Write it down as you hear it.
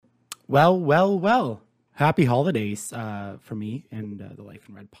Well. Happy holidays for me and the Life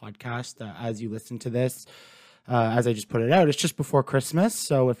in Red podcast. As you listen to this, as I just put it out, it's just before Christmas.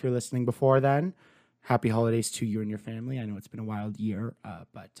 So if you're listening before then, happy holidays to you and your family. I know it's been a wild year,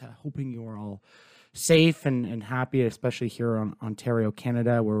 but hoping you're all safe and happy, especially here in Ontario,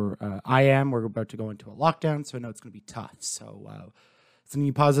 Canada, where we're about to go into a lockdown. So I know it's going to be tough. So sending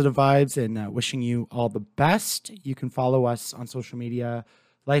you positive vibes and wishing you all the best. You can follow us on social media.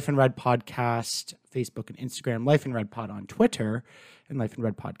 Life in Red Podcast, Facebook and Instagram, Life in Red Pod on Twitter, and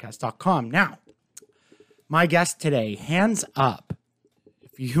lifeinredpodcast.com. Now, my guest today, hands up,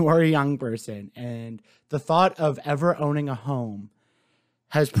 if you are a young person and the thought of ever owning a home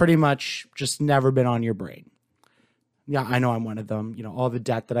has pretty much just never been on your brain. Yeah, I know I'm one of them. You know, all the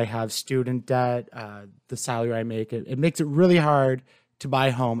debt that I have, student debt, the salary I make, it makes it really hard to buy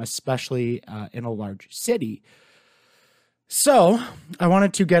a home, especially in a large city. So I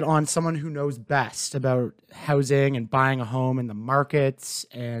wanted to get on someone who knows best about housing and buying a home in the markets.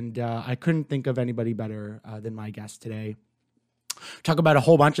 And I couldn't think of anybody better than my guest today. Talk about a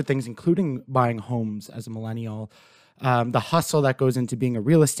whole bunch of things, including buying homes as a millennial, the hustle that goes into being a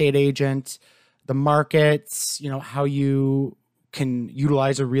real estate agent, the markets, you know, how you can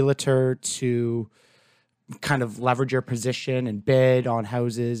utilize a realtor to kind of leverage your position and bid on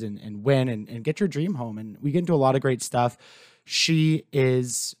houses and win and get your dream home. And we get into a lot of great stuff. She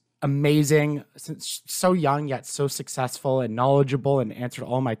is amazing, since so young, yet so successful and knowledgeable, and answered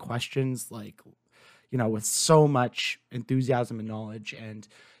all my questions, like, you know, with so much enthusiasm and knowledge. And,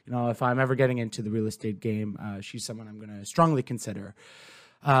 you know, if I'm ever getting into the real estate game, she's someone I'm going to strongly consider.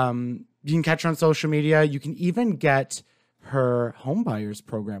 You can catch her on social media. You can even get her home buyers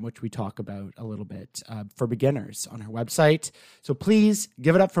program, which we talk about a little bit for beginners, on her website. So please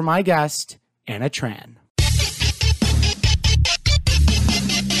give it up for my guest, Anna Tran.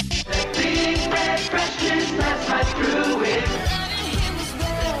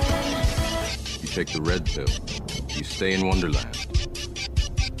 You take the red pill, you stay in Wonderland,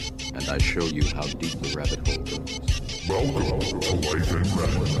 and I show you how deep the rabbit hole goes. Welcome to Life in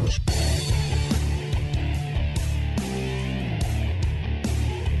Red.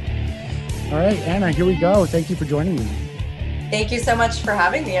 All right, Anna, here we go. Thank you for joining me. Thank you so much for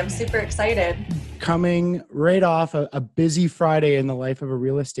having me. I'm super excited. Coming right off a busy Friday in the life of a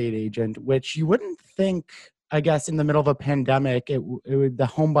real estate agent, which you wouldn't think, I guess, in the middle of a pandemic, it would, the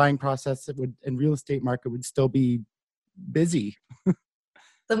home buying process and real estate market would still be busy.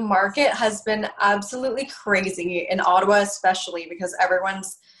 The market has been absolutely crazy in Ottawa, especially because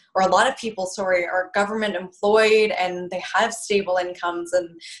a lot of people, are government employed and they have stable incomes and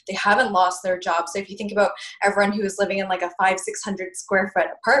they haven't lost their jobs. So if you think about everyone who was living in like a 500-600 square foot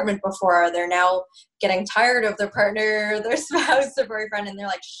apartment before, they're now getting tired of their partner, their spouse, their boyfriend, and they're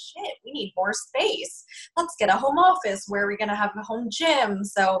like, shit, we need more space. Let's get a home office. Where are we going to have a home gym?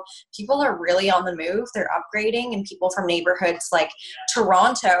 So people are really on the move. They're upgrading, and people from neighborhoods like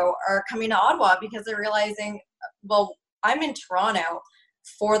Toronto are coming to Ottawa because they're realizing, well, I'm in Toronto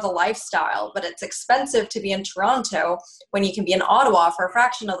for the lifestyle, but it's expensive to be in Toronto when you can be in Ottawa for a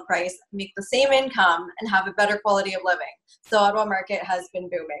fraction of the price, make the same income, and have a better quality of living. So Ottawa market has been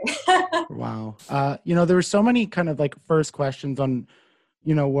booming. Wow. You know, there were so many kind of like first questions on,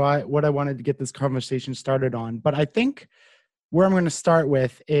 you know, what I wanted to get this conversation started on. But I think where I'm going to start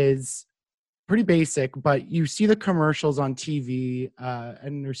with is pretty basic, but you see the commercials on TV,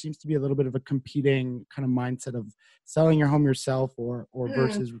 and there seems to be a little bit of a competing kind of mindset of selling your home yourself or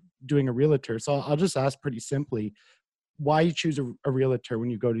versus doing a realtor. So I'll just ask pretty simply, why you choose a realtor when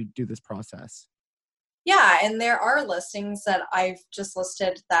you go to do this process? Yeah, and there are listings that I've just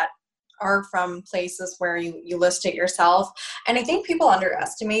listed that are from places where you list it yourself. And I think people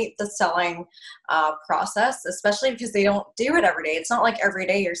underestimate the selling process, especially because they don't do it every day. It's not like every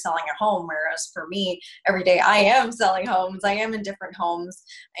day you're selling a home, whereas for me, every day I am selling homes. I am in different homes,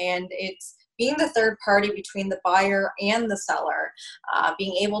 and it's being the third party between the buyer and the seller,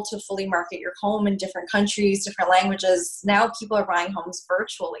 being able to fully market your home in different countries, different languages. Now people are buying homes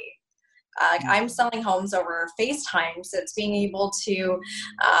virtually. I'm selling homes over FaceTime, so it's being able to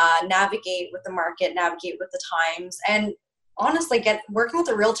navigate with the market, navigate with the times, and honestly, working with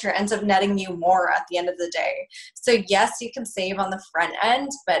a realtor ends up netting you more at the end of the day. So yes, you can save on the front end,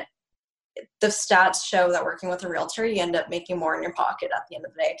 but the stats show that working with a realtor, you end up making more in your pocket at the end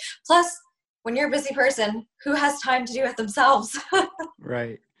of the day. Plus, when you're a busy person, who has time to do it themselves?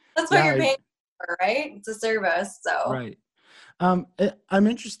 Right. That's what you're paying for, right? It's a service. So right. I'm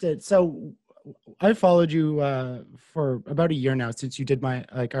interested. So I followed you for about a year now since you did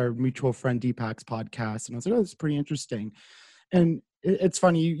our mutual friend Deepak's podcast, and I was like, oh, this is pretty interesting. And it's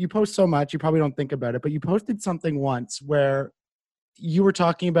funny. You post so much, you probably don't think about it, but you posted something once where you were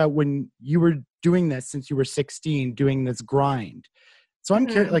talking about when you were doing this since you were 16, doing this grind. So I'm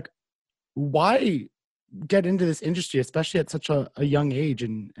curious, like, why get into this industry, especially at such a young age,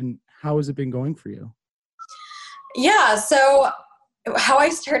 and how has it been going for you? Yeah, so how I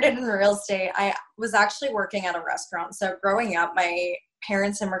started in real estate, I was actually working at a restaurant. So growing up, my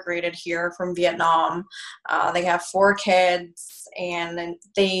parents immigrated here from Vietnam. They have 4 kids, and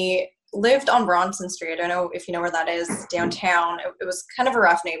they lived on Bronson Street. I don't know if you know where that is, downtown. It was kind of a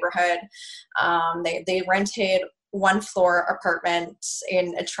rough neighborhood. They rented 1-floor apartment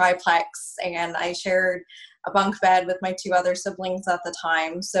in a triplex, and I shared a bunk bed with my 2 other siblings at the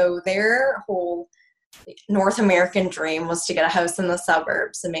time. So their whole North American dream was to get a house in the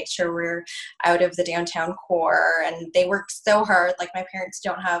suburbs and make sure we're out of the downtown core. And they worked so hard. Like, my parents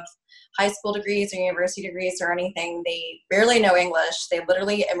don't have high school degrees or university degrees or anything. They barely know English. They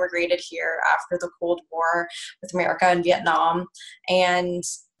literally immigrated here after the Cold War with America and Vietnam, and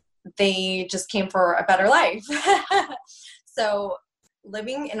they just came for a better life. So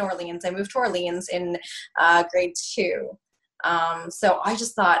living in Orleans, I moved to Orleans in grade 2. So I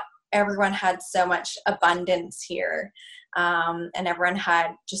just thought everyone had so much abundance here. And everyone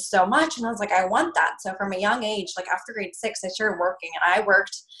had just so much. And I was like, I want that. So from a young age, like after grade 6, I started working, and I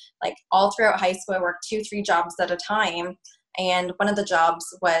worked like all throughout high school. I worked 2-3 jobs at a time. And one of the jobs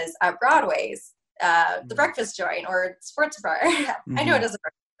was at Broadway's, the breakfast joint or sports bar. I know it is a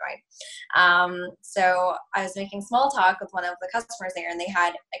breakfast joint. So I was making small talk with one of the customers there, and they had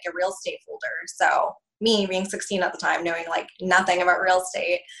like a real estate folder. So me being 16 at the time, knowing like nothing about real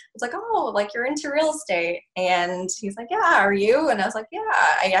estate, it's like, oh, like you're into real estate. And he's like, yeah, are you? And I was like, yeah.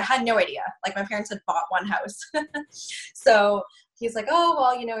 I had no idea. Like, my parents had bought 1 house. So he's like, oh,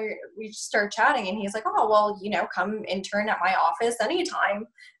 well, you know, we just started chatting, and he's like, oh, well, you know, come intern at my office anytime.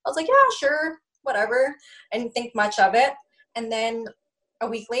 I was like, yeah, sure, whatever. I didn't think much of it. And then a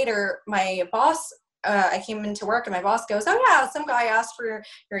week later, my boss, I came into work, and my boss goes, oh yeah, some guy asked for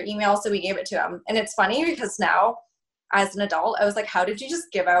your email, so we gave it to him. And it's funny because now, as an adult, I was like, how did you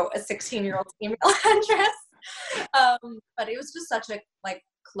just give out a 16-year-old's email address? But it was just such a like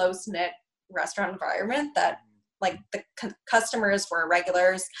close-knit restaurant environment that like the customers were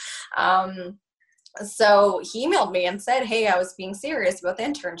regulars. So he emailed me and said, hey, I was being serious about the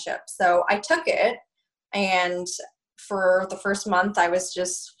internship. So I took it, and for the first month, I was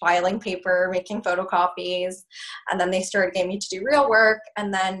just filing paper, making photocopies, and then they started getting me to do real work,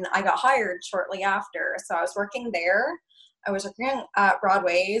 and then I got hired shortly after. So I was working there. I was working at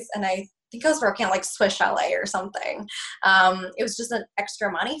Broadway's, and I think I was working at like Swiss Chalet or something. It was just an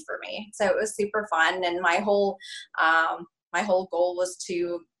extra money for me. So it was super fun, and my whole goal was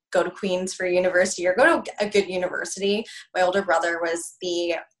to go to Queens for university, or go to a good university. My older brother was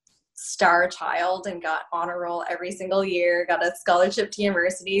the star child and got honor roll every single year, got a scholarship to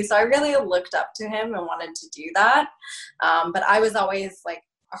university. So I really looked up to him and wanted to do that. But I was always like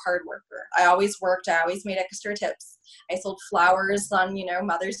a hard worker. I always worked. I always made extra tips. I sold flowers on, you know,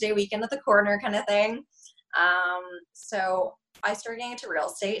 Mother's Day weekend at the corner kind of thing. So I started getting into real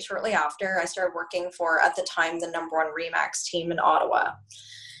estate shortly after. I started working for, at the time, the #1 RE/MAX team in Ottawa.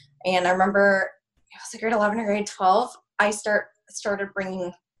 And I remember it was like grade 11 or grade 12. I started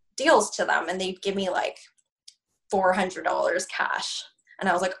bringing deals to them, and they'd give me like $400 cash. And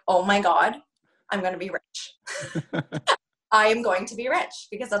I was like, oh my God, I'm going to be rich. I am going to be rich,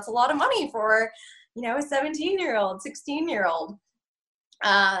 because that's a lot of money for, you know, a 17-year-old, 16-year-old.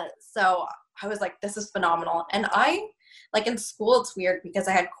 So I was like, this is phenomenal. And I, like in school, it's weird because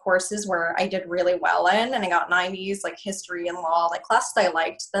I had courses where I did really well in, and I got 90s, like history and law, like classes I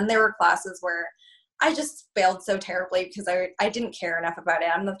liked. Then there were classes where I just failed so terribly because I didn't care enough about it.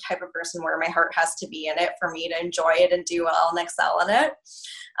 I'm the type of person where my heart has to be in it for me to enjoy it and do well and excel in it.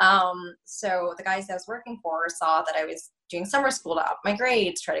 So the guys I was working for saw that I was doing summer school to up my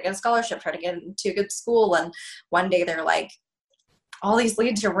grades, try to get a scholarship, try to get into a good school. And one day they're like, all these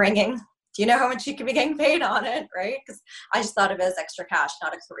leads are ringing. Do you know how much you could be getting paid on it? Right? Because I just thought of it as extra cash,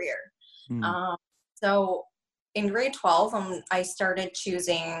 not a career. So in grade 12, I started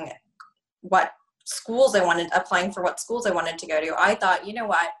choosing what schools I wanted, applying for what schools I wanted to go to. I thought, you know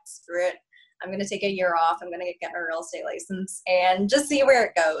what, screw it. I'm going to take a year off. I'm going to get my real estate license and just see where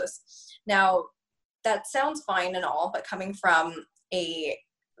it goes. Now, that sounds fine and all, but coming from a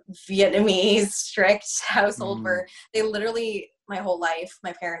Vietnamese strict household where they literally, my whole life,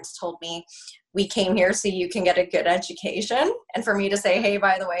 my parents told me, we came here so you can get a good education. And for me to say, hey,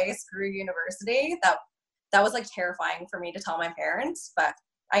 by the way, screw university, that was like terrifying for me to tell my parents. But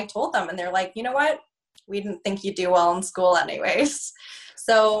I told them, and they're like, you know what? we didn't think you'd do well in school anyways.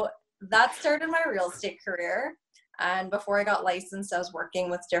 So that started my real estate career. And before I got licensed, I was working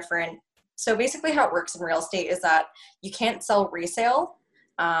with different. So basically, how it works in real estate is that you can't sell resale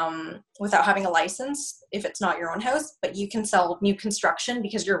without having a license if it's not your own house, but you can sell new construction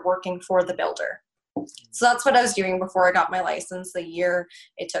because you're working for the builder. So that's what I was doing before I got my license, the year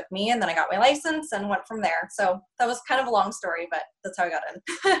it took me, and then I got my license and went from there. So that was kind of a long story, but that's how I got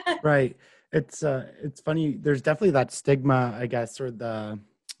in. Right. It's funny. There's definitely that stigma, I guess, or the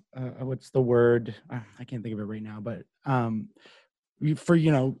what's the word? I can't think of it right now, but for,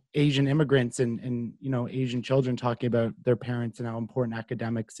 Asian immigrants and Asian children talking about their parents and how important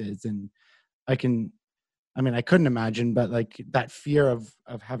academics is. And I couldn't imagine, but like that fear of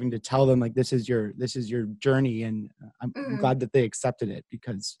having to tell them like, this is your journey. And I'm glad that they accepted it,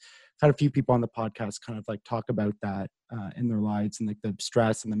 because I've had a few people on the podcast kind of like talk about that in their lives, and like the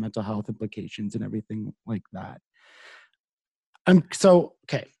stress and the mental health implications and everything like that.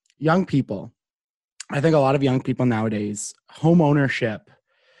 Okay. Young people. I think a lot of young people nowadays, home ownership,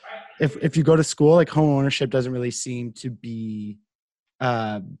 if you go to school, like home ownership doesn't really seem to be,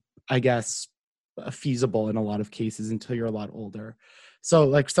 I guess, feasible in a lot of cases until you're a lot older. So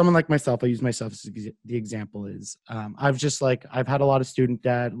like someone like myself, I use myself as the example is, I've had a lot of student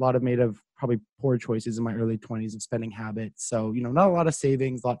debt, made of probably poor choices in my early 20s of spending habits. So, not a lot of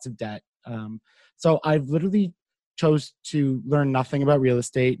savings, lots of debt. So I've literally chose to learn nothing about real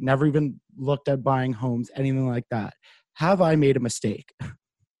estate, never even looked at buying homes, anything like that. Have I made a mistake?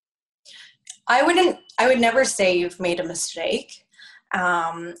 I would never say you've made a mistake.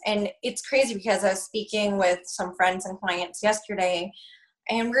 And it's crazy because I was speaking with some friends and clients yesterday,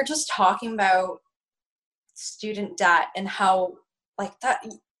 and we're just talking about student debt and how like that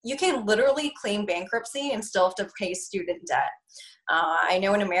you can literally claim bankruptcy and still have to pay student debt. I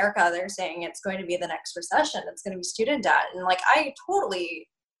know in America, they're saying it's going to be the next recession. It's going to be student debt. And like, I totally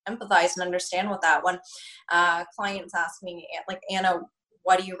empathize and understand with that. When clients ask me, like, Anna,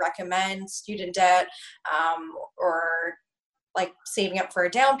 what do you recommend? Student debt or like saving up for a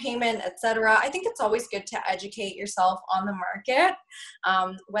down payment, etc. I think it's always good to educate yourself on the market,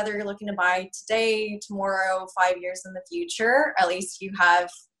 whether you're looking to buy today, tomorrow, 5 years in the future. At least you have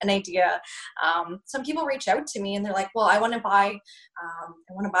an idea. Some people reach out to me and they're like, "Well, I want to buy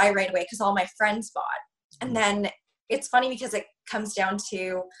right away because all my friends bought." And then it's funny because it comes down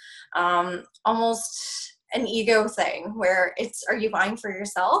to almost an ego thing where it's, are you buying for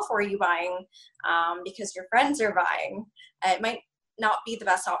yourself or are you buying because your friends are buying? It might not be the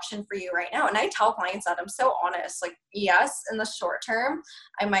best option for you right now. And I tell clients that, I'm so honest, like, yes, in the short term,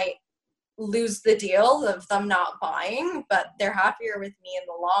 I might lose the deal of them not buying, but they're happier with me in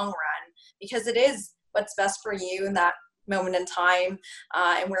the long run because it is what's best for you in that moment in time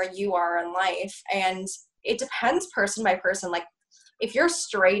and where you are in life. And it depends person by person. Like if you're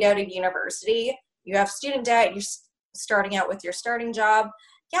straight out of university, you have student debt, you're starting out with your starting job,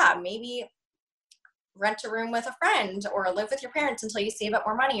 yeah, maybe rent a room with a friend or live with your parents until you save up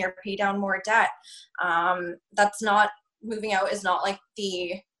more money or pay down more debt. That's not, moving out is not like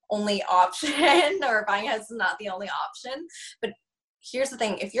the only option, or buying a house is not the only option. But here's the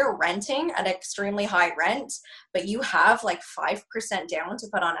thing, if you're renting at extremely high rent, but you have like 5% down to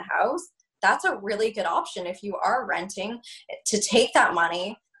put on a house, that's a really good option if you are renting, to take that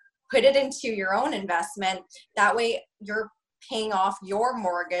money, put it into your own investment. That way you're paying off your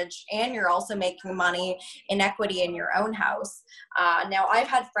mortgage and you're also making money in equity in your own house. Now I've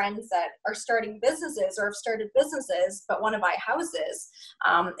had friends that are starting businesses or have started businesses but want to buy houses.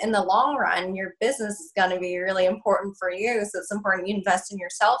 In the long run, your business is going to be really important for you. So it's important you invest in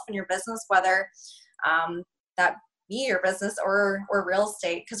yourself and your business, whether that be your business or real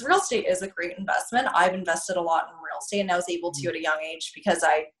estate, because real estate is a great investment. I've invested a lot in real estate and I was able to at a young age because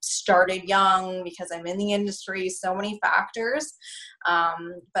I started young, because I'm in the industry, so many factors.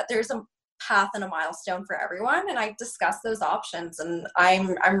 But there's a path and a milestone for everyone, and I discuss those options, and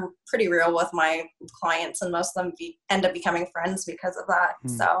I'm pretty real with my clients, and most of them end up becoming friends because of that.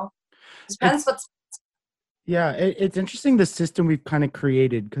 So it depends what's. Yeah, it's interesting, the system we've kind of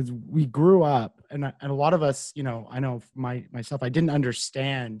created, because we grew up and a lot of us, I know myself, I didn't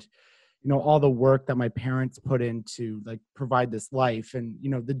understand, all the work that my parents put into like provide this life. And,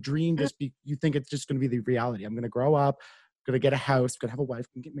 the dream you think it's just going to be the reality. I'm going to grow up, going to get a house, going to have a wife,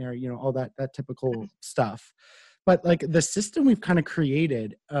 going to get married, all that typical stuff. But like the system we've kind of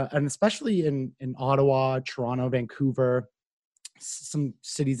created, and especially in Ottawa, Toronto, Vancouver, some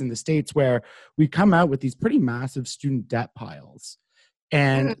cities in the States, where we come out with these pretty massive student debt piles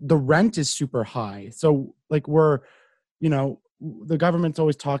and the rent is super high. So like the government's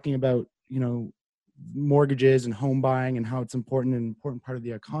always talking about, mortgages and home buying and how it's important, an important part of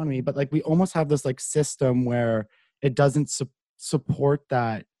the economy. But like, we almost have this like system where it doesn't support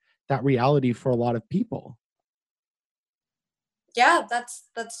that reality for a lot of people. Yeah,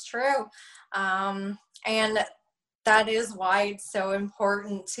 that's true. And that is why it's so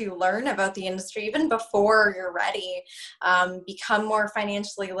important to learn about the industry even before you're ready. Become more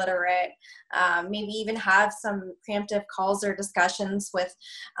financially literate. Maybe even have some preemptive calls or discussions with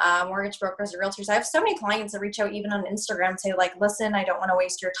mortgage brokers or realtors. I have so many clients that reach out even on Instagram, say like, listen, I don't want to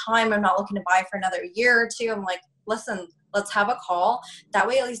waste your time. I'm not looking to buy for another year or two. I'm like, listen, let's have a call. That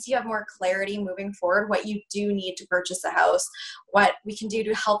way, at least you have more clarity moving forward, what you do need to purchase a house, what we can do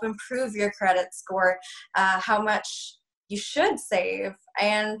to help improve your credit score, how much you should save.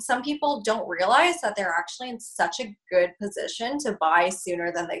 And some people don't realize that they're actually in such a good position to buy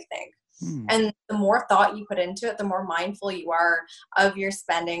sooner than they think. And the more thought you put into it, the more mindful you are of your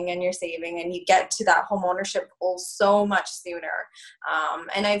spending and your saving, and you get to that home ownership goal so much sooner.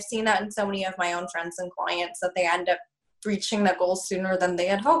 And I've seen that in so many of my own friends and clients, that they end up reaching that goal sooner than they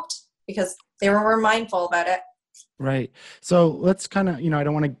had hoped because they were more mindful about it. Right. So let's kind of, I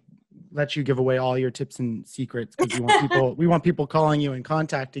don't want to let you give away all your tips and secrets, because we want people calling you and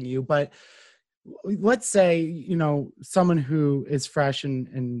contacting you. But let's say, someone who is fresh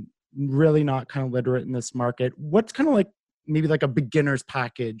and really not kind of literate in this market, what's kind of like maybe like a beginner's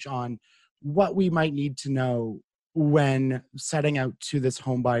package on what we might need to know when setting out to this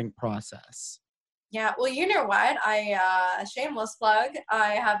home buying process? Yeah, well, you know what? Shameless plug,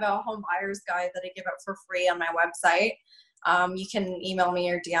 I have a home buyer's guide that I give out for free on my website. You can email me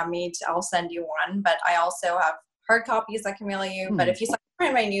or DM me, I'll send you one, but I also have hard copies I can mail you. But if you sign up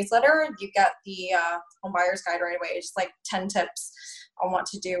for my newsletter, you get the home buyer's guide right away. It's just like 10 tips on what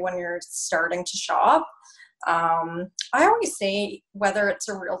to do when you're starting to shop. I always say, whether it's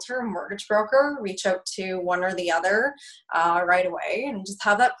a realtor or mortgage broker, reach out to one or the other right away and just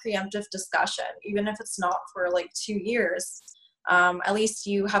have that preemptive discussion, even if it's not for like 2 years. At least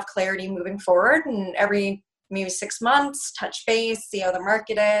you have clarity moving forward, and every maybe 6 months, touch base, see how the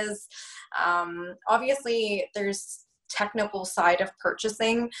market is. Obviously, there's technical side of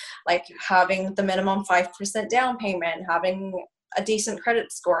purchasing, like having the minimum 5% down payment, having a decent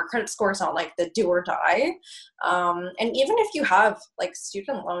credit score. Credit score is not like the do or die. And even if you have like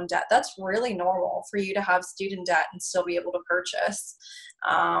student loan debt, that's really normal for you to have student debt and still be able to purchase.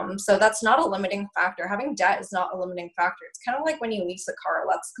 So that's not a limiting factor. Having debt is not a limiting factor. It's kind of like when you lease a car,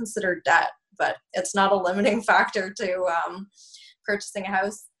 that's considered debt, but it's not a limiting factor to purchasing a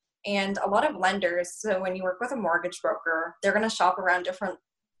house. And a lot of lenders, so when you work with a mortgage broker, they're going to shop around different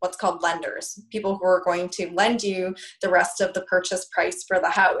what's called lenders, people who are going to lend you the rest of the purchase price for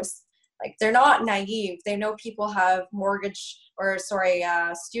the house. Like, they're not naive. They know people have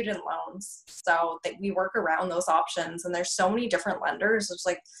student loans. So we work around those options, and there's so many different lenders. There's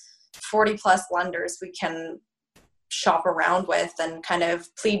like 40 plus lenders we can shop around with and kind of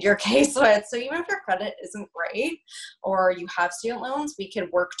plead your case with. So even if your credit isn't great or you have student loans, we can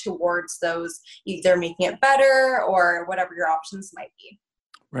work towards those, either making it better or whatever your options might be.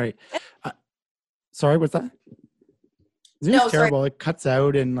 Right. Sorry, what's that? No, terrible. sorry. It cuts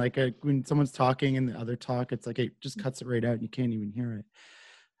out, and like when someone's talking and the other talk, it's like it just cuts it right out and you can't even hear it.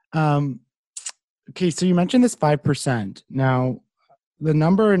 Okay, so you mentioned this 5%. Now, the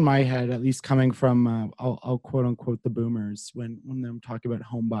number in my head, at least coming from, I'll quote unquote the boomers when I'm talking about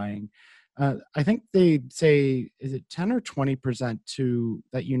home buying, I think they say, is it 10 or 20%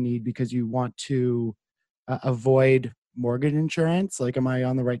 that you need because you want to avoid mortgage insurance? Like, am I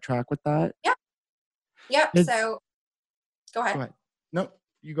on the right track with that? Yeah. Yep. So go ahead. No,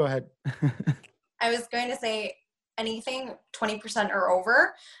 you go ahead. I was going to say, anything 20% or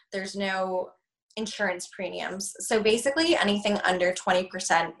over, there's no insurance premiums. So basically anything under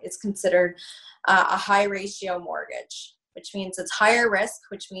 20% is considered a high ratio mortgage, which means it's higher risk,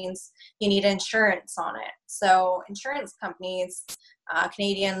 which means you need insurance on it. So insurance companies,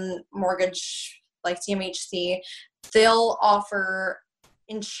 Canadian mortgage like CMHC, they'll offer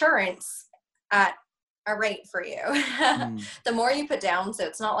insurance at a rate for you. The more you put down, so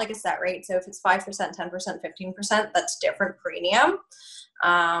it's not like a set rate. So if it's 5%, 10%, 15%, that's different premium.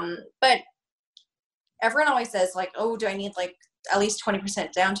 But everyone always says like, oh, do I need like at least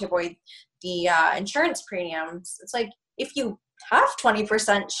 20% down to avoid the insurance premiums? It's like, if you have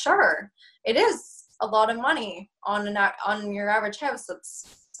 20%, sure, it is a lot of money on your average house.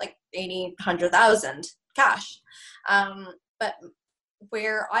 That's like 80, 100,000 cash. But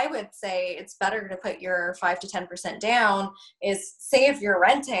where I would say it's better to put your 5 to 10% down is, say if you're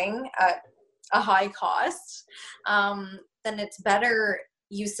renting at a high cost, then it's better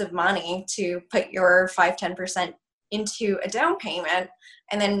use of money to put your 5-10% into a down payment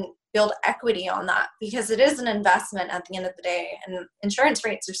and then build equity on that, because it is an investment at the end of the day. And insurance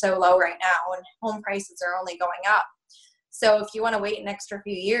rates are so low right now and home prices are only going up. So if you want to wait an extra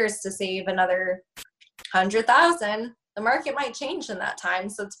few years to save another 100,000, the market might change in that time.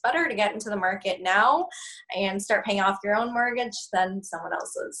 So it's better to get into the market now and start paying off your own mortgage than someone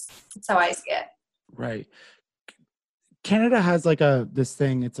else's. That's how I see it. Right. Canada has like this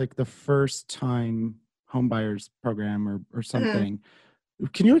thing. It's like the first time home buyers program or something. Mm-hmm.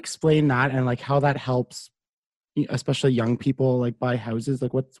 Can you explain that and like how that helps, especially young people, like buy houses?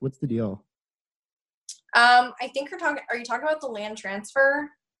 Like what's the deal? I think are you talking about the land transfer?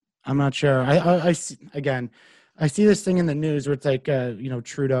 I'm not sure. I see, again, I see this thing in the news where it's like,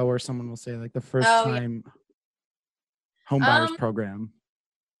 Trudeau or someone will say like the first time home buyers program.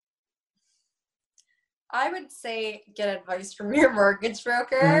 I would say get advice from your mortgage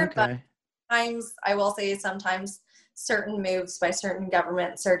broker, okay. But I will say sometimes certain moves by certain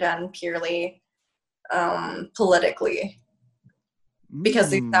governments are done purely politically because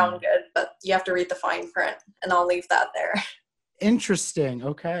they sound good, but you have to read the fine print, and I'll leave that there. Interesting.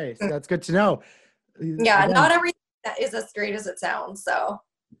 Okay. So that's good to know. Yeah. Again, not everything is as great as it sounds. So,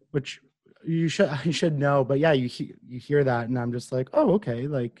 which you should know, but yeah, you hear that and I'm just like, oh, okay.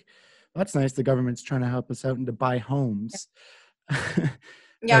 Like, that's nice. The government's trying to help us out and to buy homes.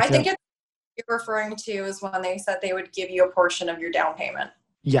 Yeah, I think you're referring to is when they said they would give you a portion of your down payment.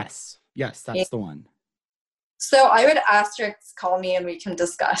 Yes, that's the one. So I would asterisk call me and we can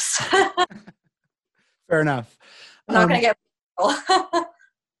discuss. Fair enough. I'm not going to get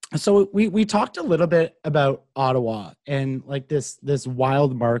So we talked a little bit about Ottawa and like this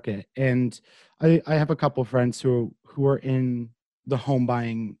wild market, and I have a couple of friends who are in the home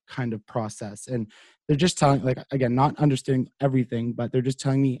buying kind of process, and they're just telling, like, again, not understanding everything, but they're just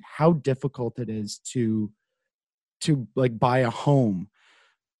telling me how difficult it is to like buy a home.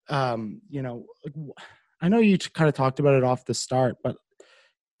 I know you kind of talked about it off the start, but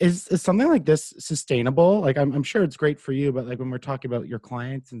is something like this sustainable? Like, I'm sure it's great for you, but like when we're talking about your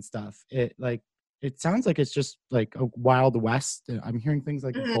clients and stuff, it sounds like it's just like a wild west. I'm hearing things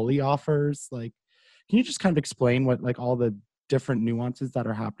like bully offers. Like, can you just kind of explain what like all the different nuances that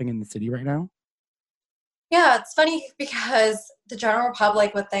are happening in the city right now? Yeah, it's funny because the general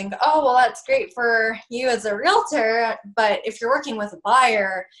public would think, oh, well, that's great for you as a realtor. But if you're working with a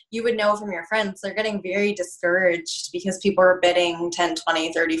buyer, you would know from your friends, they're getting very discouraged because people are bidding 10,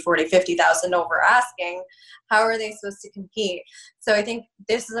 20, 30, 40, 50,000 over asking. How are they supposed to compete? So I think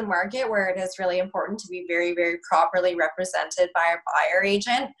this is a market where it is really important to be very, very properly represented by a buyer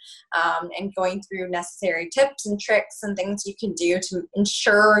agent, and going through necessary tips and tricks and things you can do to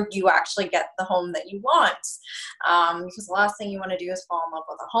ensure you actually get the home that you want. Because the last thing you want to do is fall in love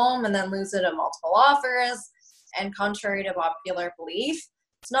with a home and then lose it in multiple offers. And contrary to popular belief,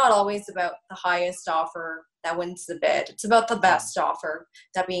 it's not always about the highest offer that wins the bid. It's about the best offer,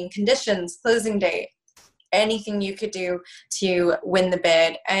 that being conditions, closing date, anything you could do to win the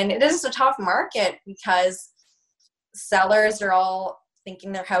bid. And it is a tough market because sellers are all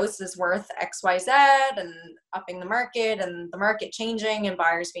thinking their house is worth XYZ and upping the market, and the market changing and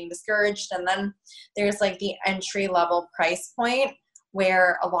buyers being discouraged. And then there's like the entry level price point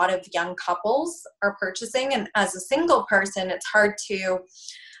where a lot of young couples are purchasing. And as a single person, it's hard to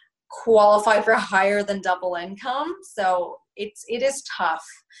qualify for higher than double income. So it is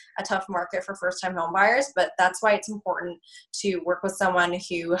a tough market for first-time home buyers, but that's why it's important to work with someone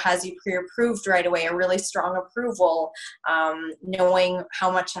who has you pre-approved right away, a really strong approval, knowing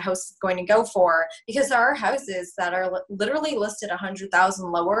how much a house is going to go for, because there are houses that are literally listed 100,000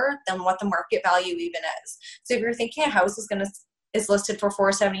 lower than what the market value even is. So if you're thinking a house is listed for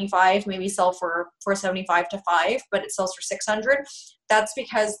 475, maybe sell for 475 to 5, but it sells for 600, that's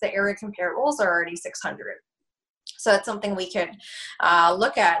because the area comparables are already 600. So that's something we could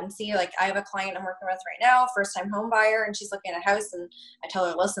look at and see. Like, I have a client I'm working with right now, first-time home buyer, and she's looking at a house, and I tell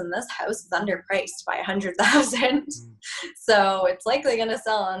her, listen, this house is underpriced by 100,000. So it's likely going to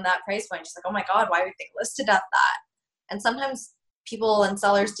sell on that price point. She's like, oh my God, why would they list it at that? And sometimes people and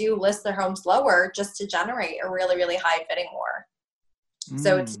sellers do list their homes lower just to generate a really, really high bidding war.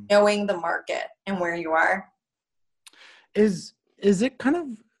 So it's knowing the market and where you are. Is it kind of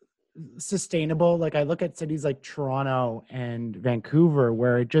sustainable? Like, I look at cities like Toronto and Vancouver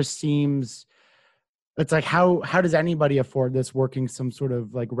where it just seems, it's like, how does anybody afford this working some sort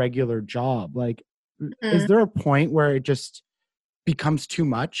of like regular job? Like, is there a point where it just becomes too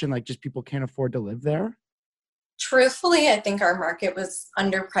much and like just people can't afford to live there? Truthfully, I think our market was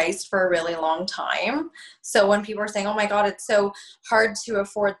underpriced for a really long time. So when people are saying, oh my God, it's so hard to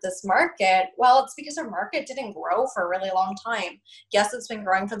afford this market, well, it's because our market didn't grow for a really long time. Yes, it's been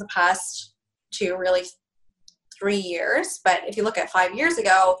growing for the past 3 years, but if you look at 5 years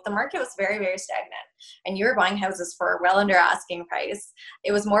ago, the market was very, very stagnant, and you were buying houses for well under asking price.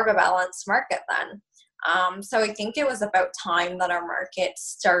 It was more of a balanced market then. So I think it was about time that our market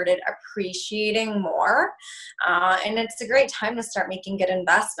started appreciating more, and it's a great time to start making good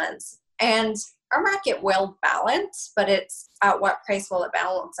investments. And our market will balance, but it's at what price will it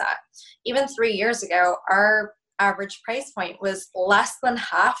balance at? Even 3 years ago, our average price point was less than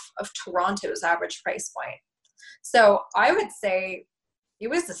half of Toronto's average price point. So I would say it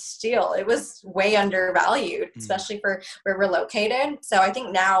was a steal. It was way undervalued, especially for where we're located. So I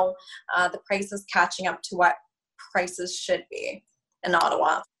think now the price is catching up to what prices should be in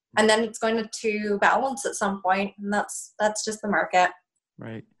Ottawa. And then it's going to balance at some point, and that's just the market.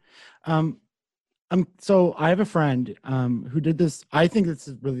 Right. So I have a friend who did this. I think this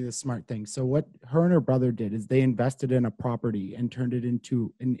is really the smart thing. So what her and her brother did is they invested in a property and turned it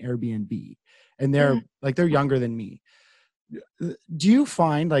into an Airbnb. And they're younger than me. Do you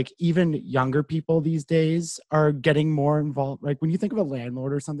find like even younger people these days are getting more involved? Like when you think of a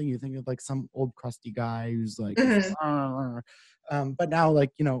landlord or something, you think of like some old crusty guy who's like, but now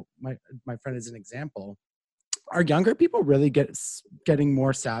like, you know, my friend is an example. Are younger people really getting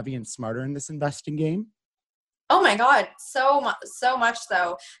more savvy and smarter in this investing game? Oh my God, so much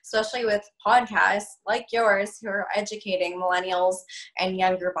so, especially with podcasts like yours who are educating millennials and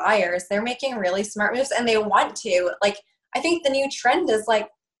younger buyers. They're making really smart moves, and they want to. Like, I think the new trend is like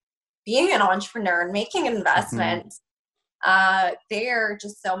being an entrepreneur and making investments. They're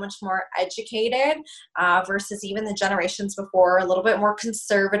just so much more educated versus even the generations before, a little bit more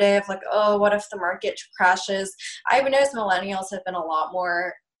conservative, like, oh, what if the market crashes? I've noticed millennials have been a lot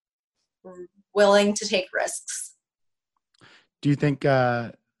more willing to take risks. Do you think,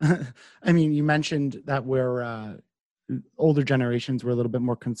 I mean, you mentioned that we're older generations were a little bit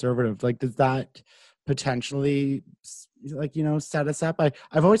more conservative. Like, does that potentially, like, you know, set us up?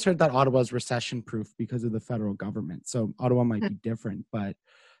 I've always heard that Ottawa's recession proof because of the federal government. So Ottawa might be different, but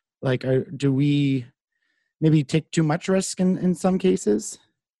like, do we maybe take too much risk in some cases?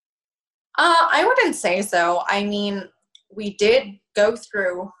 I wouldn't say so. I mean, we did go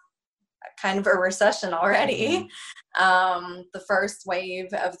through kind of a recession already, the first wave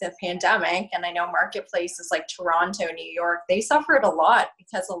of the pandemic. And I know marketplaces like Toronto, New York, they suffered a lot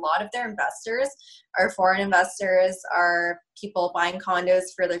because a lot of their investors are foreign investors, are people buying condos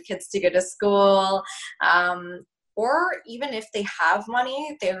for their kids to go to school. Or even if they have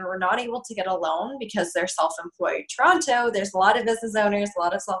money, they were not able to get a loan because they're self-employed. Toronto, there's a lot of business owners, a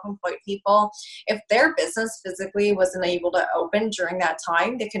lot of self-employed people. If their business physically wasn't able to open during that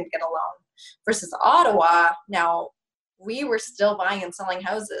time, they couldn't get a loan. Versus Ottawa, now we were still buying and selling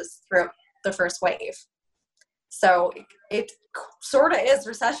houses throughout the first wave. So it sort of is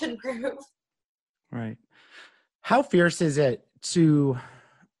recession proof. Right. How fierce is it to,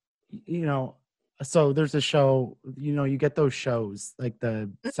 you know, so there's a show, you know, you get those shows like the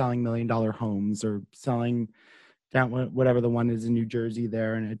selling $1 million homes or selling down whatever the one is in New Jersey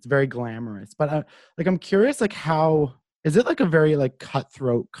there. And it's very glamorous, but like, I'm curious, like how, is it like a very like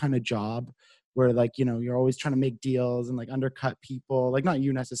cutthroat kind of job where like, you know, you're always trying to make deals and like undercut people, like not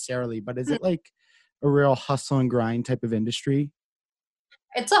you necessarily, but is it like a real hustle and grind type of industry?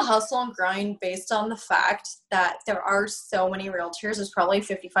 It's a hustle and grind based on the fact that there are so many realtors. There's probably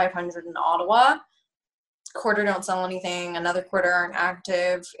 5,500 in Ottawa. Quarter don't sell anything, another quarter aren't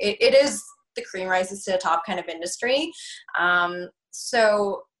active. It is the cream rises to the top kind of industry.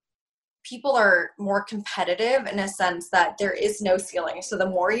 So people are more competitive in a sense that there is no ceiling. So the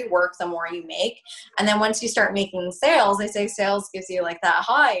more you work, the more you make. And then once you start making sales, they say sales gives you like that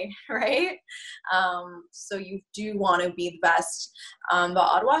high, right? So you do want to be the best. But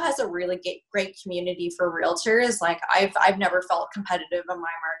Ottawa has a really great community for realtors. Like I've never felt competitive in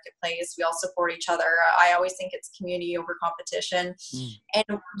my marketplace. We all support each other. I always think it's community over competition.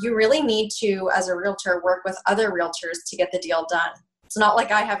 And you really need to, as a realtor, work with other realtors to get the deal done. It's not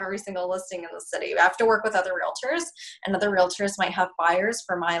like I have every single listing in the city. I have to work with other realtors, and other realtors might have buyers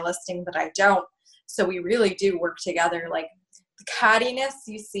for my listing that I don't. So we really do work together. Like the cattiness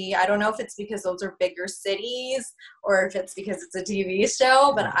you see, I don't know if it's because those are bigger cities or if it's because it's a TV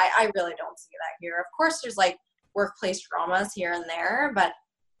show, but I really don't see that here. Of course, there's like workplace dramas here and there, but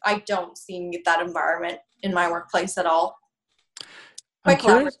I don't see that environment in my workplace at all. I'm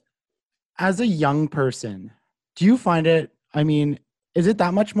curious, as a young person, do you find it, I mean, Is it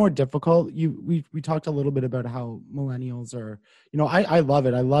that much more difficult? We talked a little bit about how millennials are, I love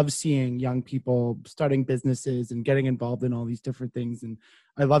it. I love seeing young people starting businesses and getting involved in all these different things. And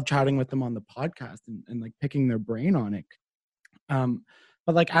I love chatting with them on the podcast and like picking their brain on it.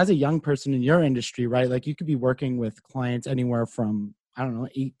 But like as a young person in your industry, right? Like you could be working with clients anywhere from, I don't know,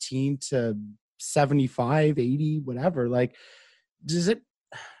 18 to 75, 80, whatever. Like,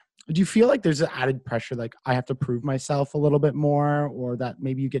 do you feel like there's an added pressure? Like I have to prove myself a little bit more, or that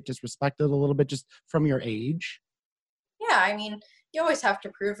maybe you get disrespected a little bit just from your age? Yeah, I mean, you always have to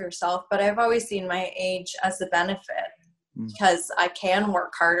prove yourself, but I've always seen my age as a benefit because I can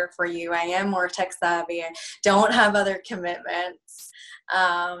work harder for you. I am more tech savvy. I don't have other commitments.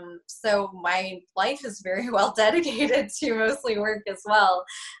 So my life is very well dedicated to mostly work as well.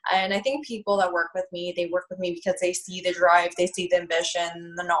 And I think people that work with me, they work with me because they see the drive, they see the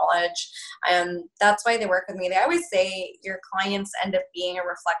ambition, the knowledge, and that's why they work with me. They always say your clients end up being a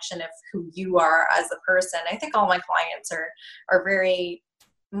reflection of who you are as a person. I think all my clients are very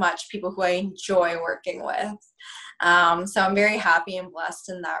much people who I enjoy working with. So I'm very happy and blessed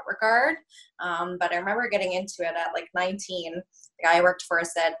in that regard. But I remember getting into it at like 19. The guy I worked for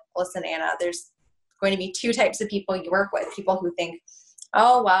said, listen, Anna, there's going to be two types of people you work with. People who think,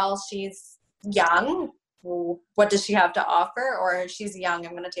 oh, well, she's young. What does she have to offer? Or she's young,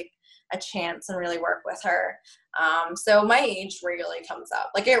 I'm going to take a chance and really work with her. So my age rarely comes up.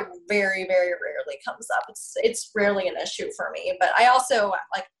 Like it very, very rarely comes up. It's rarely an issue for me. But I also,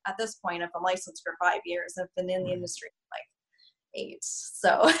 like at this point, I've been licensed for 5 years. I've been in the industry like 8.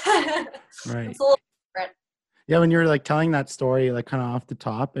 So Right. it's a little different. Yeah, when you're like telling that story, like kind of off the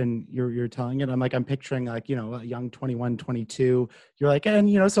top and you're telling it, I'm picturing like, a young 21, 22, you're like,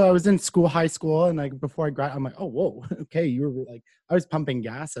 and so I was in high school and like before I I'm like, oh, whoa, okay. You were like, I was pumping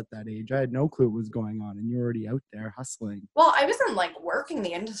gas at that age. I had no clue what was going on and you're already out there hustling. Well, I wasn't like working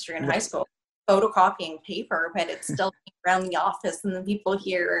the industry in high school, photocopying paper, but it's still around the office and the people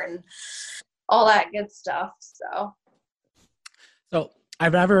here and all that good stuff. So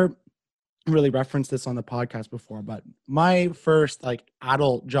I've never really referenced this on the podcast before, but my first like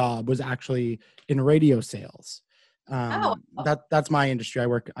adult job was actually in radio sales. That's my industry.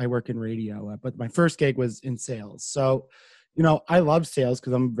 I work in radio, but my first gig was in sales. So, I love sales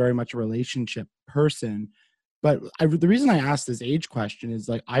because I'm very much a relationship person. But the reason I asked this age question is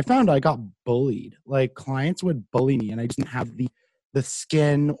like I found I got bullied. Like clients would bully me, and I didn't have the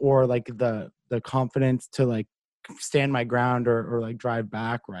skin or like the confidence to like stand my ground or like drive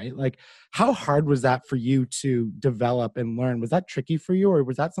back, right? Like how hard was that for you to develop and learn? Was that tricky for you, or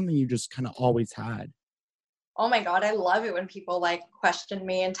was that something you just kind of always had? Oh my God, I love it when people like question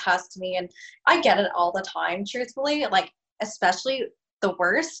me and test me, and I get it all the time, truthfully. Like especially the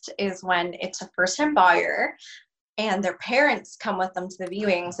worst is when it's a first-time buyer and their parents come with them to the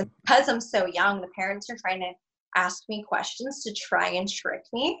viewings, and because I'm so young, the parents are trying to ask me questions to try and trick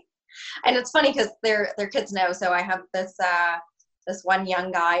me. And it's funny because their kids know. So I have this one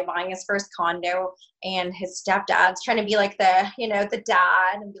young guy buying his first condo, and his stepdad's trying to be like the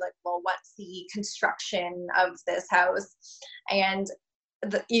dad and be like, well, what's the construction of this house? And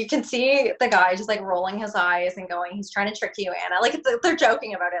you can see the guy just like rolling his eyes and going, he's trying to trick you, Anna. Like they're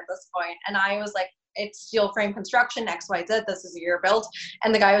joking about it at this point. And I was like, it's steel frame construction, XYZ, this is a year built.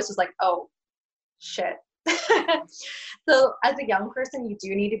 And the guy was just like, oh, shit. So as a young person, you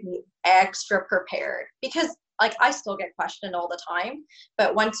do need to be extra prepared because like I still get questioned all the time,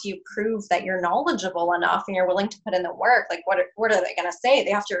 but once you prove that you're knowledgeable enough and you're willing to put in the work, like what are they going to say?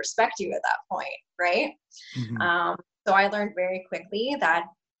 They have to respect you at that point, right? Mm-hmm. So I learned very quickly that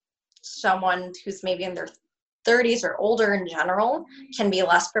someone who's maybe in their 30s or older in general can be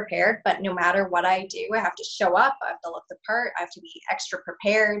less prepared, but no matter what I do, I have to show up, I have to look the part, I have to be extra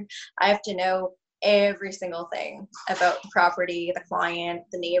prepared, I have to know every single thing about the property, the client,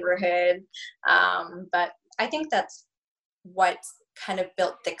 the neighborhood. But I think that's what kind of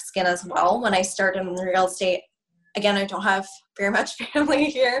built thick skin as well. When I started in real estate, again, I don't have very much family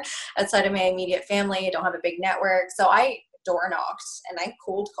here outside of my immediate family. I don't have a big network. So I door knocked and I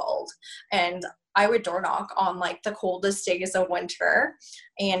cold called, and I would door knock on like the coldest days of winter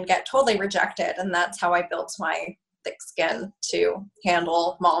and get totally rejected. And that's how I built my thick skin to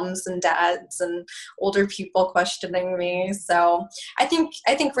handle moms and dads and older people questioning me. So I think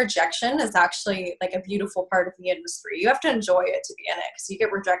rejection is actually like a beautiful part of the industry. You have to enjoy it to be in it because you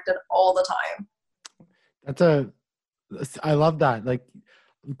get rejected all the time. I love that. Like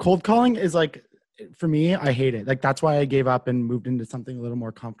cold calling is like, for me, I hate it. Like that's why I gave up and moved into something a little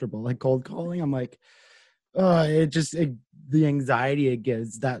more comfortable. Like cold calling, I'm like, the anxiety it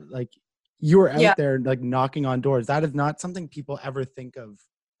gives that like, you were out Yeah. there like knocking on doors. That is not something people ever think of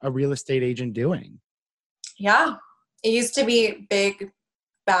a real estate agent doing. Yeah. It used to be big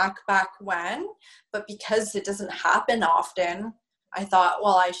back when, but because it doesn't happen often, I thought,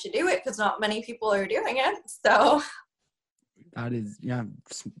 well, I should do it because not many people are doing it. So That is, yeah,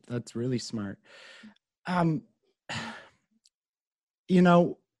 that's really smart. Um, you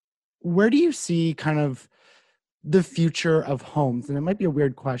know, where do you see kind of the future of homes? And it might be a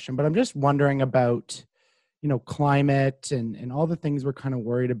weird question, but I'm just wondering about, climate and all the things we're kind of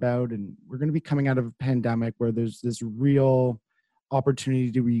worried about. And we're going to be coming out of a pandemic where there's this real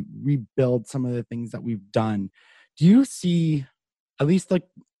opportunity to rebuild some of the things that we've done. Do you see at least like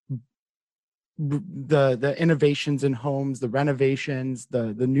the innovations in homes, the renovations,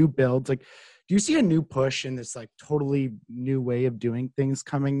 the new builds, like, do you see a new push in this like totally new way of doing things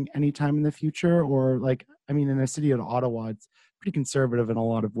coming anytime in the future? Or like, I mean, in the city of Ottawa, it's pretty conservative in a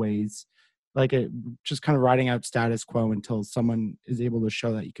lot of ways, like it just kind of riding out status quo until someone is able to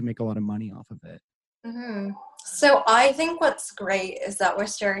show that you can make a lot of money off of it. hmm. So I think what's great is that we're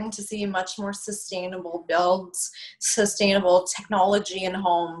starting to see much more sustainable builds, sustainable technology in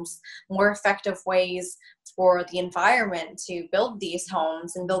homes, more effective ways for the environment to build these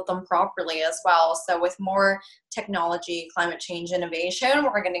homes and build them properly as well. So with more technology, climate change, innovation,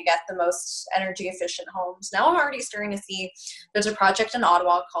 we're going to get the most energy efficient homes. Now I'm already starting to see there's a project in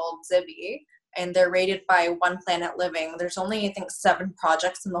Ottawa called Zibi, and they're rated by One Planet Living. There's only, I think, 7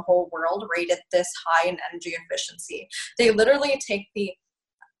 projects in the whole world rated this high in energy efficiency. They literally take the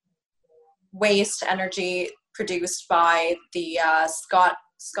waste energy produced by the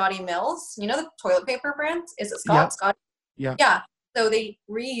Scotty Mills. You know the toilet paper brand? Is it Scott? Yep. Scott? Yeah. Yeah. So they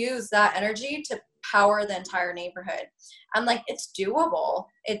reuse that energy to power the entire neighborhood. And like, it's doable.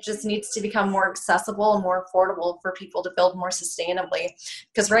 It just needs to become more accessible and more affordable for people to build more sustainably.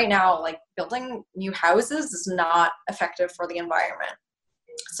 Because right now, like, building new houses is not effective for the environment.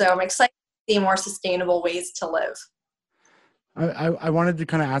 So I'm excited to see more sustainable ways to live. I wanted to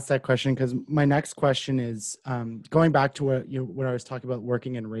kind of ask that question because my next question is going back to what I was talking about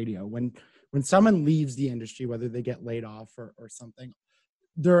working in radio. When someone leaves the industry, whether they get laid off or something,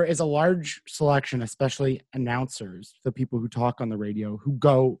 there is a large selection, especially announcers, the people who talk on the radio, who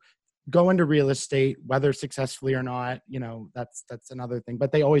go into real estate, whether successfully or not. That's another thing,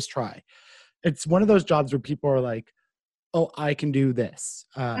 but they always try. It's one of those jobs where people are like, oh, I can do this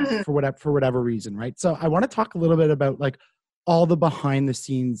for whatever reason, right? So I want to talk a little bit about like all the behind the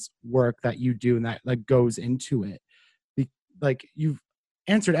scenes work that you do and that like goes into it. Like, you've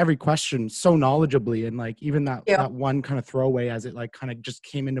answered every question so knowledgeably, and like even that one kind of throwaway as it like kind of just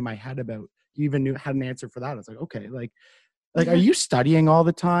came into my head about, you even had an answer for that. I was like, okay, like are you studying all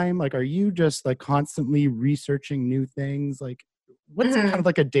the time? Like, are you just like constantly researching new things? Like, what's kind of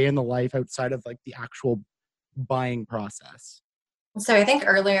like a day in the life outside of like the actual buying process? So I think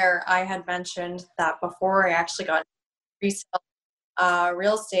earlier I had mentioned that before I actually got resale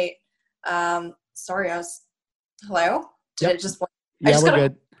real estate. Sorry, hello? Did Yep. it just Yeah, we're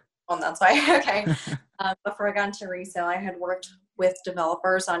good. That's why. Okay. Before I got into resale, I had worked with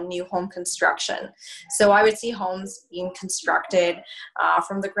developers on new home construction. So I would see homes being constructed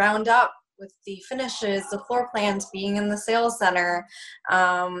from the ground up, with the finishes, the floor plans being in the sales center.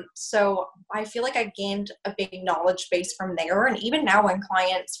 So I feel like I gained a big knowledge base from there. And even now when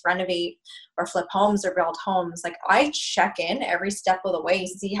clients renovate or flip homes or build homes, like, I check in every step of the way,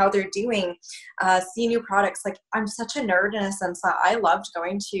 see how they're doing, see new products. Like, I'm such a nerd in a sense that I loved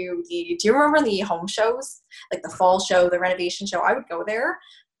going to do you remember the home shows? Like the fall show, the renovation show? I would go there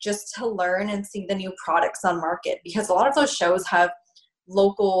just to learn and see the new products on market, because a lot of those shows have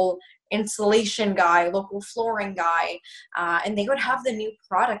local installation guy, local flooring guy, and they would have the new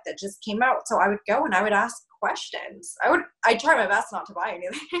product that just came out. So I would go and I would ask questions. I'd try my best not to buy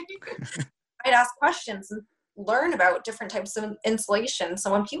anything. I'd ask questions and learn about different types of insulation.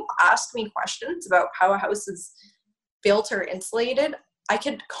 So when people ask me questions about how a house is built or insulated, I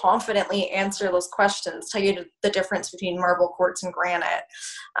could confidently answer those questions, tell you the difference between marble, quartz, and granite,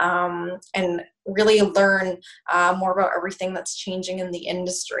 and really learn more about everything that's changing in the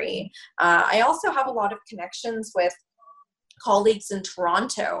industry. I also have a lot of connections with colleagues in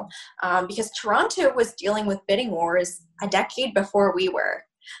Toronto, because Toronto was dealing with bidding wars a decade before we were.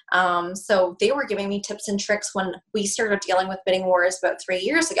 So they were giving me tips and tricks when we started dealing with bidding wars about 3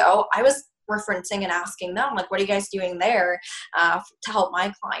 years ago. I was referencing and asking them, like, what are you guys doing there to help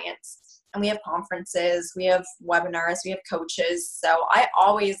my clients? And we have conferences, we have webinars, we have coaches. So I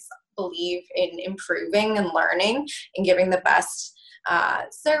always believe in improving and learning and giving the best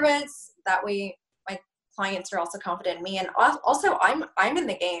service. That way my clients are also confident in me. And also I'm in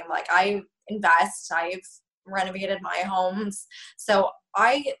the game. Like I invest, I've renovated my homes. So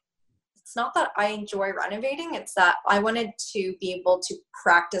it's not that I enjoy renovating, it's that I wanted to be able to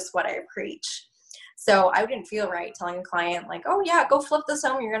practice what I preach. So I wouldn't feel right telling a client like, oh yeah, go flip this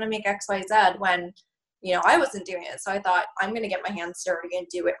home, you're going to make X, Y, Z, when, you know, I wasn't doing it. So I thought I'm going to get my hands dirty and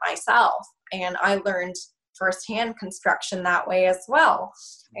do it myself. And I learned firsthand construction that way as well.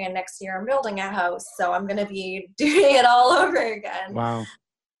 And next year I'm building a house, so I'm going to be doing it all over again. Wow.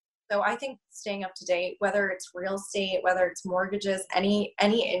 So I think staying up to date, whether it's real estate, whether it's mortgages, any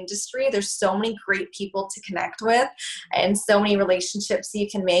industry, there's so many great people to connect with and so many relationships you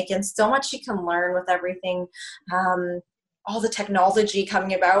can make and so much you can learn with everything, all the technology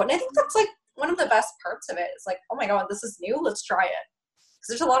coming about. And I think that's like one of the best parts of it. It's like, oh my God, this is new. Let's try it.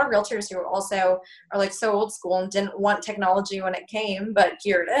 Because there's a lot of realtors who also are like so old school and didn't want technology when it came, but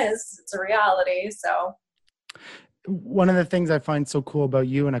here it is. It's a reality. So one of the things I find so cool about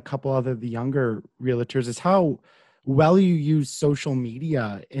you and a couple other the younger realtors is how well you use social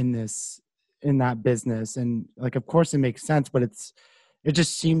media in that business. And like, of course it makes sense, but it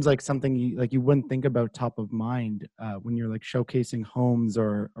just seems like something you wouldn't think about top of mind when you're like showcasing homes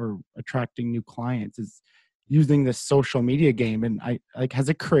or attracting new clients, is using this social media game. And has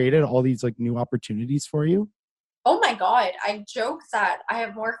it created all these like new opportunities for you? oh my God, I joke that I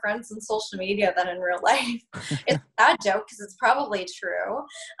have more friends in social media than in real life. It's a bad joke because it's probably true.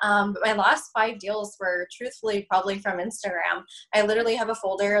 But my last 5 deals were truthfully probably from Instagram. I literally have a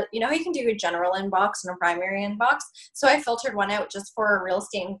folder, you know, you can do a general inbox and a primary inbox. So I filtered one out just for real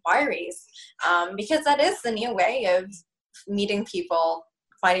estate inquiries because that is the new way of meeting people,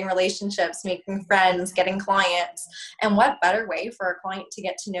 finding relationships, making friends, getting clients. And what better way for a client to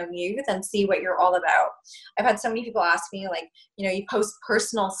get to know you than see what you're all about? I've had so many people ask me, like, you know, you post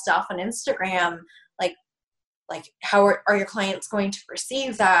personal stuff on Instagram, like how are your clients going to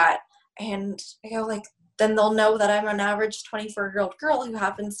perceive that? And I go, like, then they'll know that I'm an average 24-year-old girl who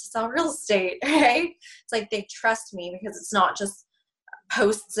happens to sell real estate, right? It's like they trust me because it's not just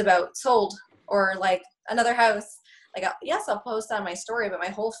posts about sold or like another house. Like, yes, I'll post on my story, but my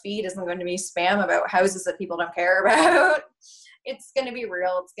whole feed isn't going to be spam about houses that people don't care about. It's going to be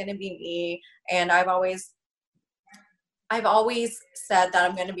real. It's going to be me. And I've always said that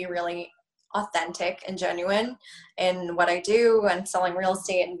I'm going to be really authentic and genuine in what I do and selling real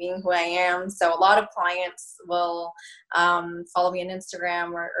estate and being who I am. So a lot of clients will follow me on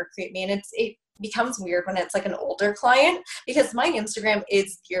Instagram or create me. And it becomes weird when it's like an older client because my Instagram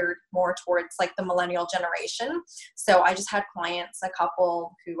is geared more towards like the millennial generation. So I just had clients, a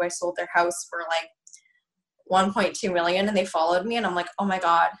couple who I sold their house for like 1.2 million and they followed me and I'm like, oh my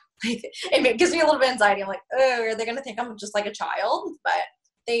God, like it gives me a little bit of anxiety. I'm like, oh, are they going to think I'm just like a child? But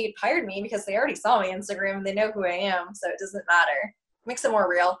they hired me because they already saw my Instagram and they know who I am. So it doesn't matter. It makes it more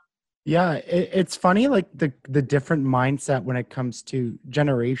real. Yeah, it's funny, like the different mindset when it comes to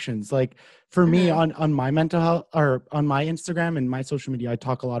generations. Like for me on my mental health or on my Instagram and my social media, I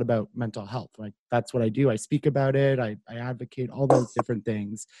talk a lot about mental health. Like that's what I do. I speak about it. I advocate all those different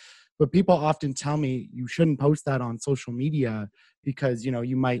things. But people often tell me you shouldn't post that on social media because, you know,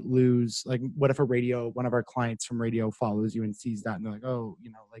 you might lose, like, what if one of our clients from radio follows you and sees that and they're like, oh, you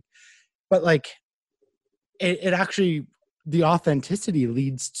know, like, but like it actually, the authenticity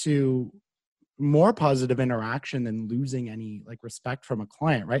leads to more positive interaction than losing any like respect from a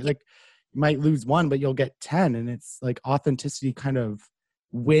client, right? Like you might lose one, but you'll get 10. And it's like authenticity kind of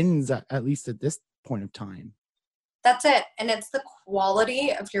wins at least at this point of time. That's it. And it's the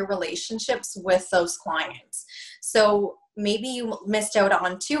quality of your relationships with those clients. So maybe you missed out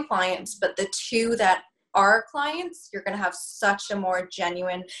on 2 clients, but the 2 that are clients, you're going to have such a more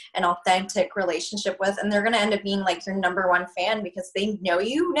genuine and authentic relationship with, and they're going to end up being like your number 1 fan because they know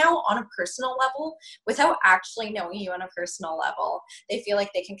you now on a personal level without actually knowing you on a personal level. They feel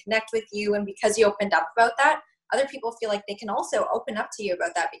like they can connect with you, and because you opened up about that, other people feel like they can also open up to you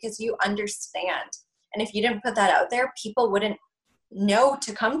about that because you understand. And if you didn't put that out there, people wouldn't know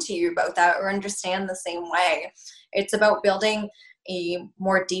to come to you about that or understand the same way. It's about building a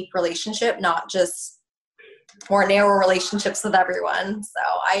more deep relationship, not just more narrow relationships with everyone. So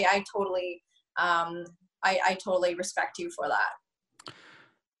I totally respect you for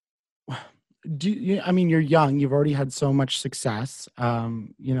that. I mean, you're young, you've already had so much success.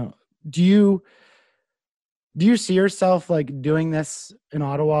 You know, do you see yourself like doing this in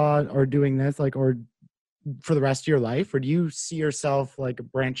Ottawa or doing this like, or for the rest of your life? Or do you see yourself like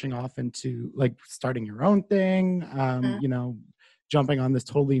branching off into like starting your own thing? You know, jumping on this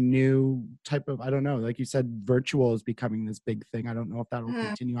totally new type of, I don't know, like you said, virtual is becoming this big thing. I don't know if that'll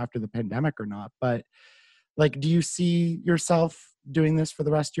continue after the pandemic or not, but Like, do you see yourself doing this for the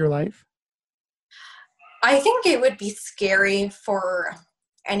rest of your life? I think it would be scary for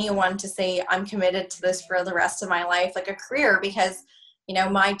anyone to say, I'm committed to this for the rest of my life, like a career, because, you know,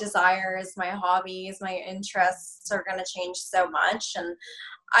 my desires, my hobbies, my interests are going to change so much. And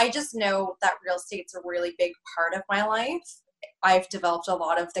I just know that real estate's a really big part of my life. I've developed a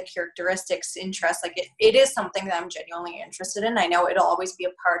lot of the characteristics, interests. Like it is something that I'm genuinely interested in. I know it'll always be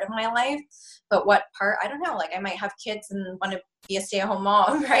a part of my life, but what part, I don't know. Like I might have kids and want to be a stay-at-home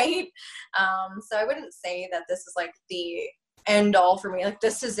mom, right? So I wouldn't say that this is like the end all for me. Like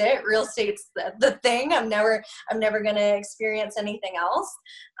this is it. Real estate's the thing. I'm never going to experience anything else.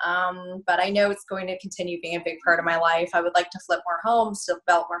 But I know it's going to continue being a big part of my life. I would like to flip more homes,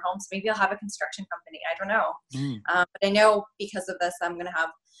 develop more homes. Maybe I'll have a construction company. I don't know. But I know because of this, I'm going to have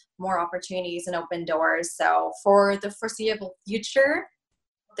more opportunities and open doors. So for the foreseeable future,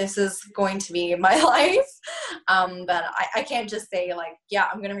 this is going to be my life. But I can't just say like, yeah,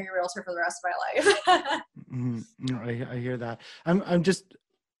 I'm going to be a realtor for the rest of my life. No, I hear that. I'm just,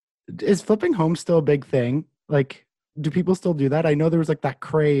 is flipping homes still a big thing? Like, do people still do that? I know there was like that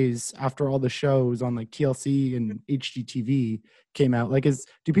craze after all the shows on like TLC and HGTV came out. Like,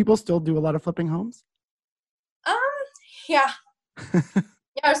 do people still do a lot of flipping homes? Yeah. Yeah,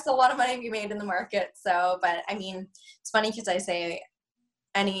 there's still a lot of money to be made in the market. So, but I mean, it's funny because I say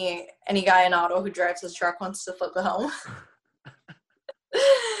any guy in Ottawa who drives his truck wants to flip a home.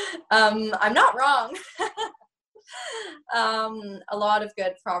 I'm not wrong. A lot of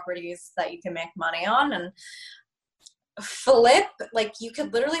good properties that you can make money on, and flip, like you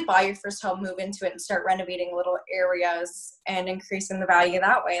could literally buy your first home, move into it, and start renovating little areas and increasing the value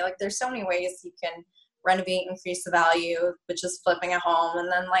that way. Like there's so many ways you can renovate, increase the value, which is flipping a home.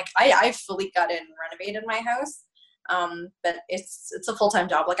 And then like I fully gutted and renovated my house. But it's a full-time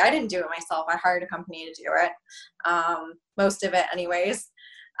job. Like I didn't do it myself. I hired a company to do it. Most of it anyways.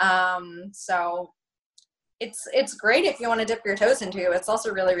 So it's great if you want to dip your toes into it. It's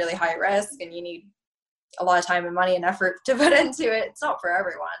also really, really high risk and you need a lot of time and money and effort to put into it. It's not for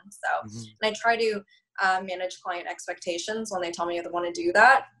everyone. So, and I try to manage client expectations when they tell me they want to do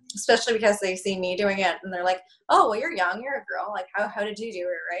that, especially because they see me doing it and they're like, oh, well, you're young, you're a girl. Like, how did you do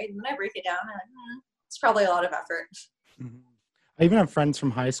it, right? And then I break it down and I'm like, it's probably a lot of effort. I even have friends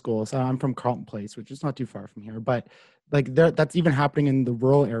from high school. So I'm from Carleton Place, which is not too far from here, but like that's even happening in the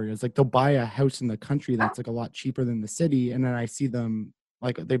rural areas. Like they'll buy a house in the country that's like a lot cheaper than the city. And then I see them,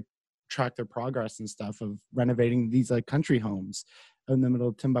 like they track their progress and stuff of renovating these like country homes in the middle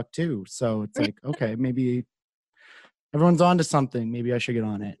of Timbuktu. So it's like, okay, maybe everyone's on to something. Maybe I should get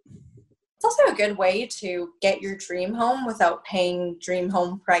on it. It's also a good way to get your dream home without paying dream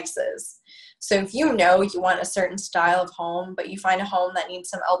home prices. So if you know you want a certain style of home, but you find a home that needs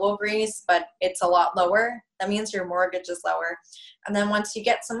some elbow grease, but it's a lot lower, that means your mortgage is lower. And then once you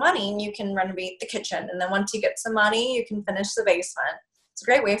get some money, you can renovate the kitchen. And then once you get some money, you can finish the basement. It's a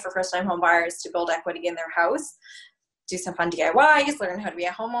great way for first-time home buyers to build equity in their house, do some fun DIYs, learn how to be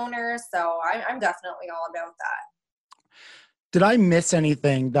a homeowner. So I'm definitely all about that. Did I miss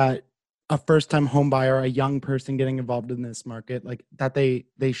anything that a first-time home buyer, a young person getting involved in this market, like that they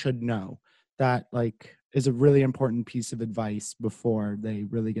should know, that like is a really important piece of advice before they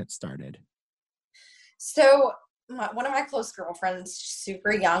really get started? So one of my close girlfriends,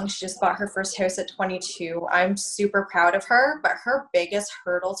 super young, she just bought her first house at 22. I'm super proud of her, but her biggest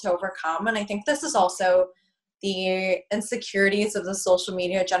hurdle to overcome, and I think this is also the insecurities of the social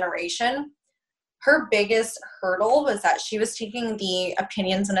media generation, her biggest hurdle was that she was taking the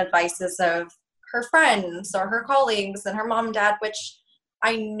opinions and advices of her friends or her colleagues and her mom and dad, which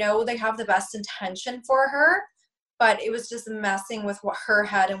I know they have the best intention for her, but it was just messing with what her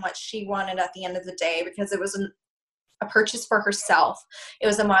head and what she wanted at the end of the day, because it was a purchase for herself. It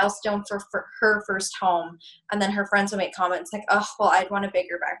was a milestone for her first home. And then her friends would make comments like, oh, well, I'd want a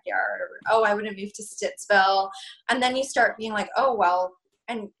bigger backyard, or, oh, I would have moved to Stittsville. And then you start being like, oh, well,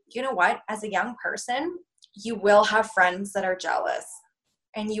 and you know what? As a young person, you will have friends that are jealous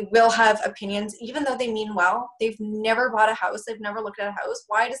and you will have opinions, even though they mean well. They've never bought a house. They've never looked at a house.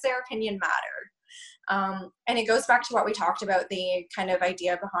 Why does their opinion matter? And it goes back to what we talked about, the kind of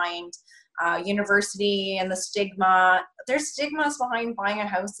idea behind university and the stigma. There's stigmas behind buying a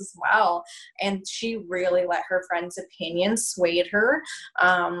house as well. And she really let her friends' opinions sway her.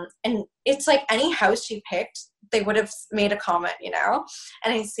 And it's like any house she picked, they would have made a comment, you know?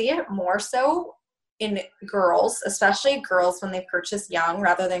 And I see it more so in girls, especially girls when they purchase young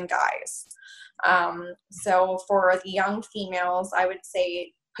rather than guys. So for the young females, I would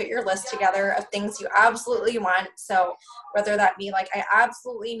say put your list together of things you absolutely want. So whether that be like, I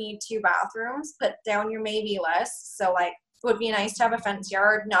absolutely need 2 bathrooms, put down your maybe list. So like, would be nice to have a fence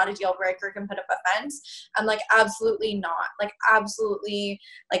yard, not a deal breaker, can put up a fence. And like, absolutely not, like absolutely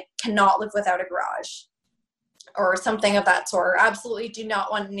like cannot live without a garage or something of that sort. Absolutely do not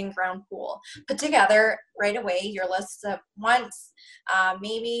want an in-ground pool. Put together right away your lists of wants,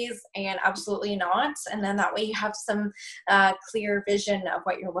 maybes, and absolutely not. And then that way you have some clear vision of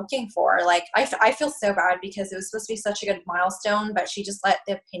what you're looking for. Like I feel so bad because it was supposed to be such a good milestone, but she just let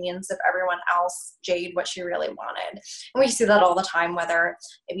the opinions of everyone else jade what she really wanted. And we see that all the time, whether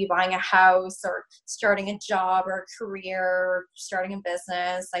it be buying a house or starting a job or a career or starting a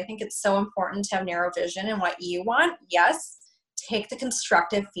business. I think it's so important to have narrow vision in what you want. Yes, take the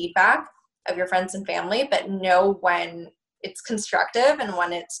constructive feedback of your friends and family, but know when it's constructive and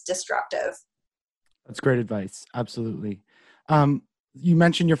when it's destructive. That's great advice. Absolutely. You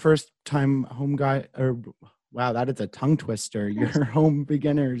mentioned your first time home guy, or wow, that is a tongue twister. Your home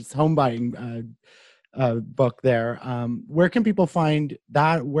buying book there. Where can people find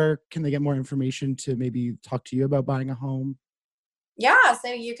that? Where can they get more information to maybe talk to you about buying a home? Yeah, so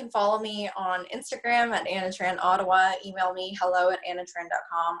you can follow me on Instagram at AnnaTran Ottawa. Email me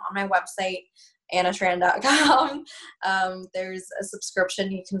hello@annatran.com. On my website, annatran.com. There's a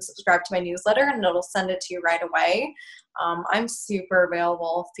subscription. You can subscribe to my newsletter and it'll send it to you right away. I'm super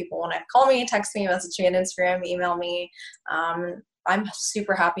available if people want to call me, text me, message me on Instagram, email me. I'm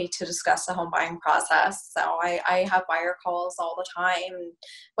super happy to discuss the home buying process. So I have buyer calls all the time.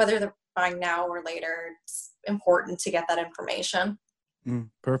 Whether they're buying now or later, it's important to get that information.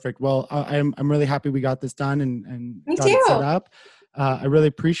 Perfect. Well, I'm really happy we got this done and Me got too. it set up. I really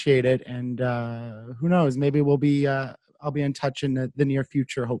appreciate it. And who knows, maybe I'll be in touch in the near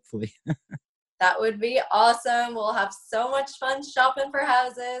future, hopefully. That would be awesome. We'll have so much fun shopping for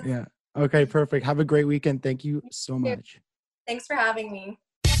houses. Yeah. Okay, perfect. Have a great weekend. Thank you so much. Thanks for having me.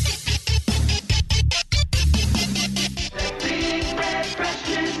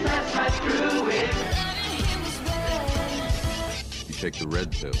 You take the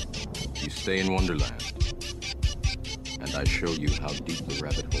red pill, you stay in Wonderland, and I show you how deep the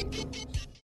rabbit hole goes.